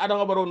bloko sa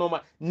adama baro no ma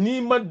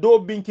ni man do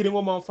binkiri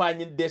ngo man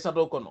fanyi de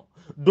sato kono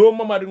do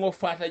mamari ngo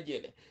fata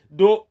jele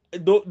do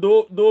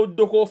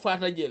ko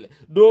fata jele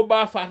do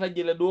ba fata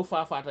jele do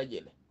fa fata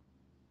jele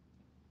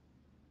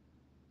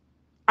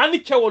ani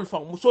kewol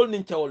fan musol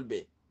nin kewol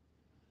be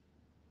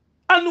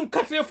anum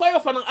carte fayo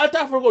fanan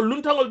alta farko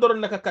luntangol doron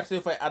naka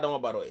carte fay adama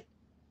baroy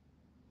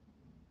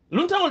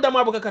luntangol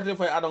dama baka carte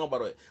fay adama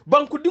baroy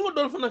banku dingo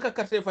dol fanan ka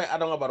carte fay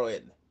adama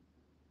baroy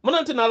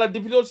mananti na la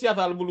député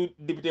siata al bulu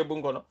député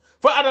bungono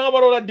fa adama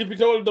baro la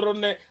député wol doron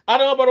ne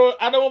adama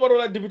baro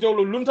la député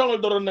wol luntangol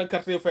doron na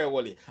carte fay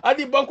woli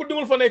adi banku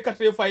dingol fanay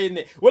carte fay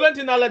ne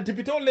walanti na la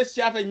député wol le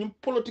siata nyim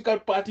political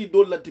party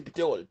do la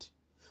député wol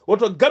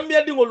woto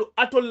Gambia dingol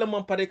atol le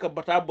man pare ka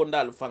bata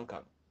bondal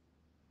fankan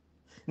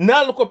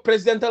nal ko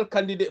presidential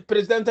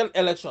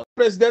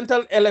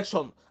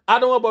election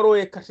adama baro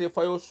e kase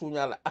fayo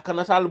sunyala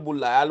akanatal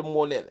bulla al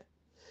monele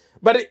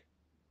bari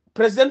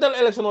presidential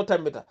election o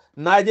tambita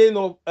naje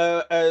no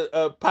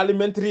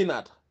parliamentary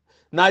nata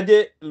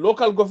naje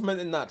local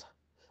government nata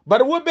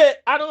bar wobe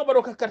adama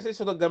baro ka karte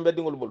soto Gambia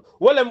dingol bol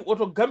wolem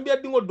oto Gambia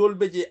dingol dol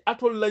beje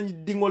atol lañ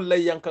dingol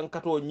lay yankan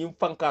kato ñim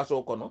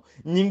fankaso kono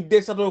ñing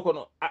desato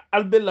kono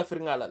albella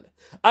firngalale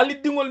ali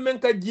dingol men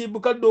ka jibu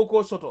ka do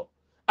ko soto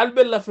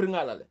albella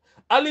firngalale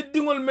ali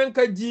dingol men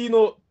ka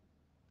jino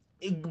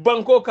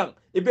banko kan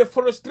ibe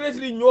frustrate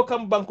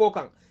ñokam banko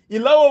kan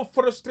ilawo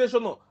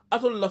frustration no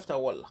atol lafta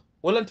walla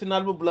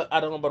walantinal bu bula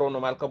adama baro no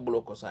mal ka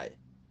bulo ko say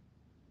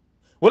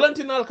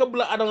walantinal ka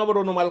bula adama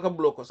baro no mal ka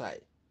bulo ko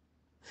say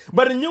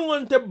bar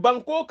ñewonte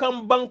banko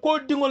kam banko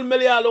dingol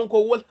mel yalon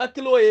ko wol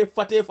hakilo e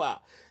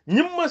fatefa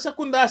nyimma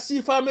sakunda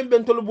sifa men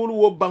bentol bulu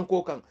wo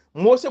banko kan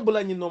mo se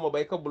bula nyi no mo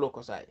bay ka bulo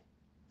ko say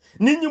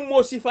nit ñi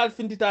mo sifal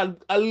fintital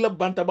alla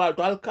bantabal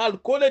to al kal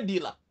ko le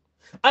dila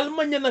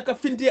almanya naka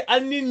finti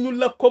alni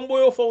nyulla kombo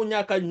yo fa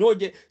nyaka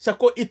nyoje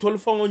sako itol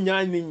fa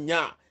nyani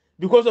nya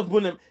because of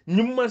bunem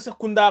nyimman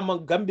sakunda man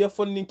gambia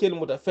fonni kel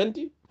muta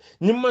fenti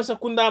nyimman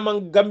sakunda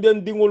man gambia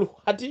dingol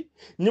hati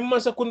nyimman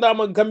sakunda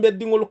man gambia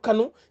dingol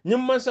kanu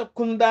nyimman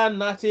sakunda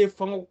nate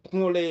fa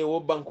ngole wo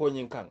banko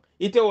nyin kan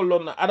ite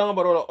wolonna adama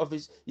barola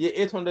office ye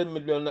 800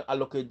 million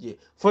allocated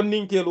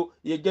fonni kelu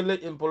ye jelle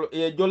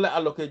ye jolle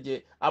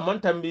allocated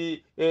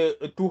amantambi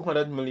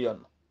 200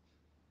 million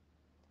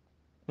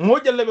mo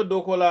jallebe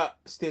do ko la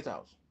state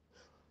house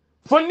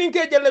fondin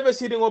ke jallebe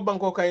siringo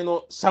banko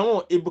kayno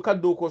sango e buka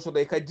do ko so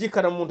de ka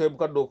jikara mun te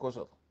buka do ko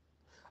so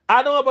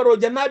adama baro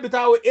jannabi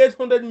tawo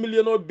 800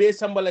 million o be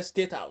sambala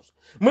state house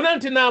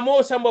munanti na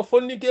mo samba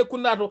fondin ke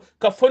kundato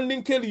ka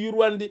fondin ke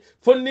yurwandi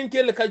fondin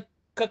ke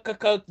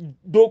ka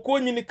do ko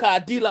nyini ka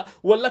dila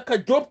wala ka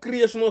job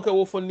creation o ka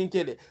wo fondin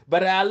ke de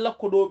bare alla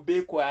ko do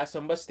be ko ya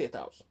samba state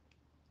house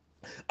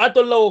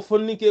atolla o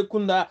fonni ke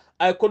kunda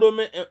ay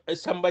kodome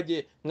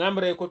sambaje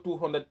ngamre ko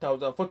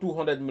 200,000 for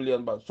 200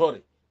 million ba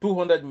sorry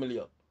 200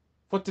 million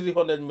for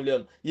 300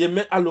 million ye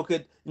me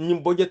allocate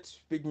nyim budget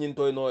speak nyin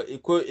toy no e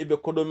ko e be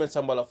kodome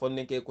sambala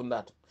fonni ke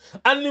kunda to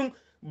annim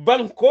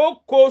banko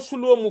ko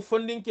sulo mu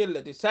fondin ke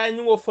lati say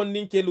nyingo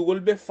fondin ke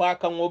wolbe fa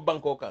kan o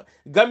banko kan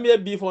gambia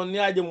bi fon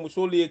nyaaje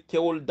musoli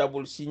kewol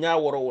double sinya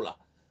worowula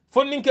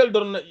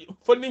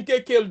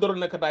fonninkel kel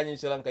dorna katañin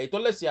silan kay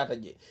tolle siyata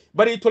je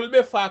bari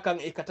tolbe fa kan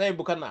e katay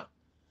bukana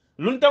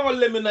luntangol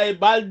le minay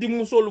baldi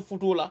musol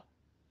futula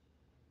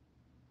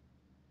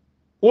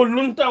o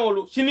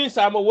luntangol sinin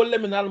sama wolle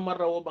minal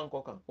marra wo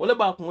banko kan wala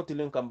ba ko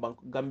ngotilin kan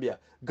banko gambia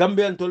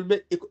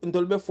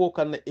tolbe fo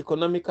kan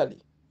economically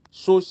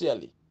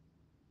socially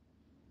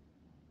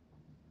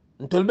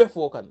tolbe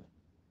fo kan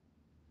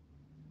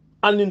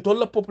and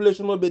tolla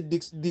population no be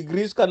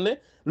degrees kan ne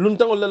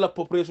luntangol la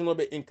population no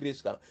be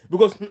increase kan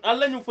because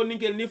alla ñu fo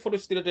ninkel ni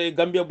frustrate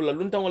gambia bula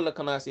luntangol la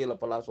kana se la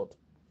place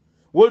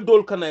wol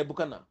dol kana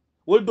bukana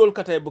wol dol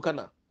katay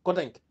bukana ko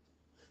tank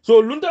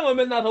so luntango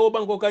men nata wo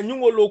banko ka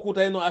nyungo lo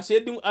kuta no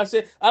ase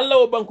alla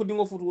wo banko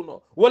dingo futu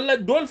no wala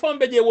dol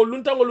fambe je wo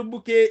luntango lu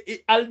buke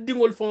al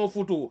dingol fon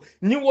futu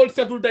ni wol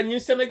setulta ni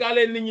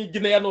senegalais ni ni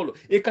guineanolo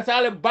e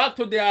katale back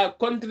to their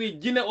country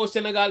guinea o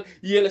senegal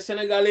ye le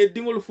senegalais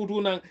dingol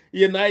futu nan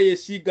ye na ye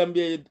si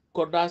gambia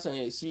kordasa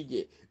ye si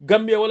je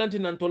gambia walanti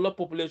nan to la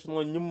population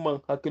on nyumman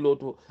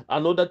hakiloto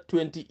another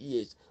 20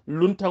 years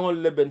luntango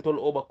le bentol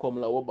oba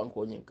komla wo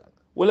banko nyinka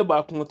wala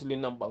ba ko ngotli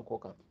nan banko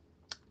kan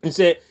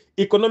c'est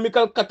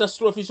economical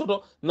catastrophe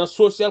soto na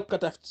social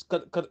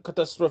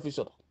catastrophe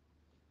soto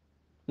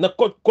na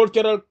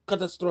cultural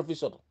catastrophe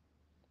soto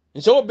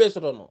so be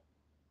soto no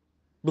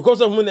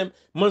because of munem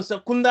man sa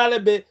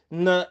kundale be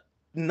na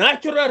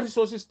natural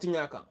resources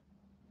tinyaka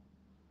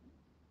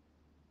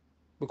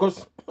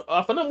because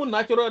afana mun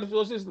natural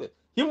resources le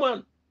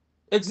human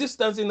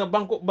existence in a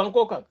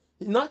banko kan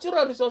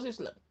natural resources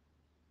le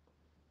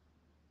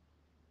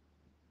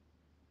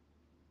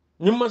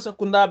nyimman sa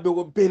kunda be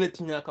go bele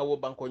tinyaka wo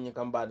banko nyi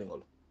kan badi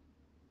ngol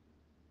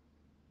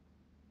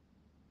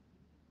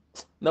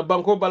na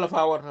banko bala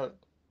fa warta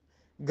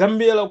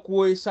gambia la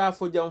ko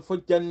safo jam fo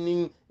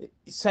janni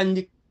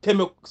sanji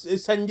teme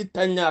sanji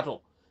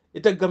tanyato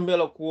ita gambia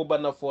la ko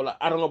bana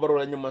fola arno baro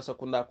la nyimman sa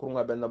kunda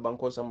kurunga ben na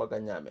banko samba ka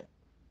nyame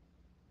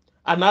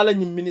anala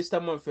nyi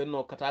minister man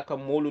fenno kataka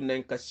molu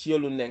nen ka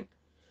sielu nen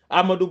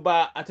Amadou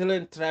Ba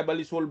atelen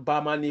tribalist wol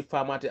bamani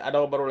famate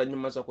adaw baro la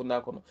nyimman sa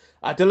kunda kono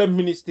atelen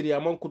ministry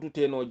amon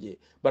kutute noje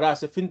bara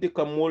se finti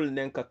ka mol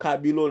nen ka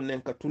kabilol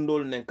nen ka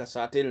tundol nen ka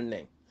satel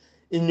nen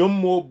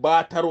inyommo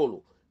ba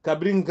tarolo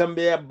kabrin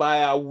gambia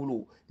baya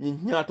wulu ni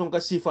nyaton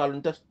ka sifalu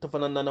nta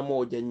tafana nana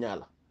mo je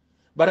nyala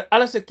bar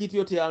ala se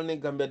kitiyo te alne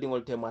gambia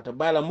dingol temata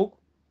bayla muk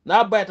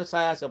na bayata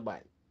saya sa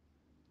bay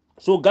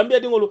so gambia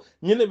dingol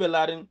nyine be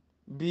larin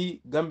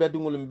bi gambia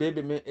dingol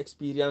mbebe men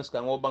experience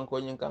kan o banko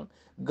nyin kan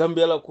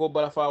gambia la ko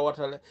bala fa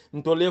watale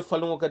ntole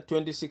falungo ka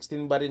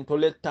 2016 bari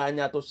ntole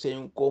tanya to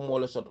sen ko mo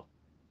le soto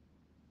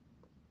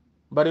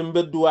bari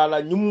mbeddu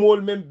wala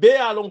nyummol men be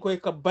alon ko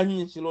ka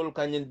banyin silol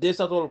kanyen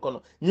desatol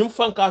kono nyum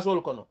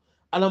fankasol kono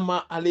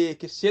alama ale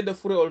ke sede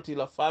fure olti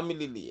la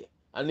family liye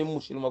ani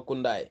muslima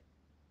kundaye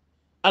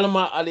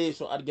alama ale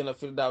so argena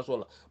firda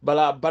sola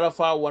bala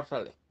barafa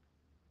wartale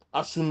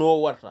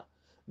asuno warta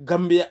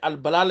gambia al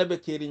balala be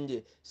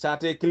kerinje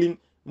sate clean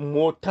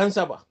mo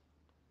tansaba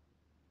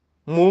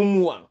mo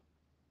muwan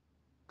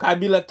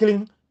kabila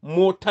clean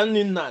mo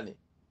tanin nani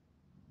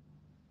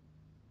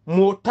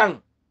mo tan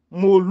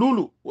mo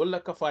lulu wala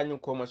ka fanyu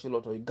ko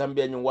masiloto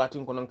gambia ñu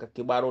watin ko nan ka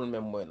kibarol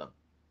mem moy nan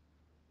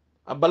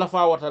abala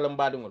fa watala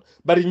mbadingol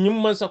bari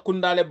nyimman sa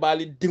kundale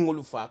bali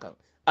dingolu fakan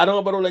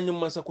adama baro la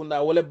nyimman sa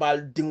kunda wala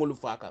bal dingolu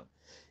fakan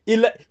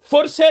ila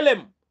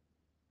forcelem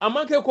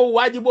amanke ko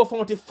wajibo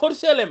fonti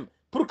forcelem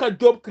pour ka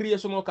job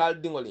creation o kal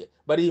dingol ye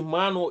bari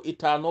mano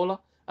itanola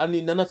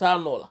ani nanata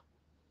nola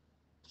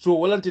so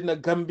walantina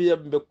Gambia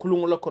be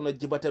kulungola kono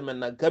jibata men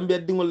na Gambia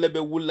dingol lebe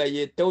wulla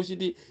ye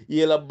tawsidi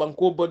ye la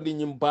banko bondi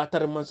nyim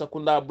batar man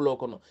sakunda blo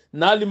kono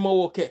nali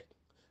mawo ke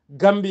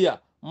Gambia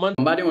man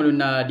mbadi ngol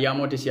na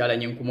diamo te siala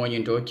nyin kumo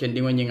nyin to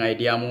cendingo nyin ay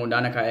diamo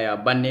danaka e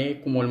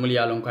banne kumol mul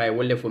yalon kay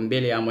wolle fo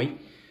mbele amoy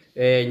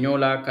e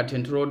nyola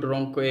katentro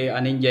dron ko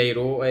anin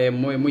jayro e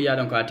moy mu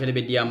yalon ka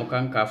telebe diamo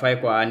kan ka fay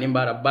ko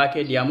animbara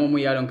bake diamo mu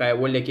yalon kay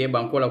wolle ke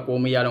banko la ko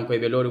mu yalon ko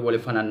be lori wole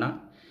fananna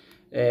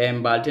e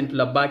mbal tentu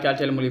la bake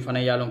altel muli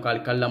fanan yalon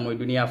kal kala moy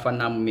duniya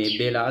fanna me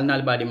bela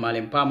alnal badi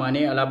malen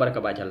pamane ala baraka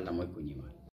ba jalla moy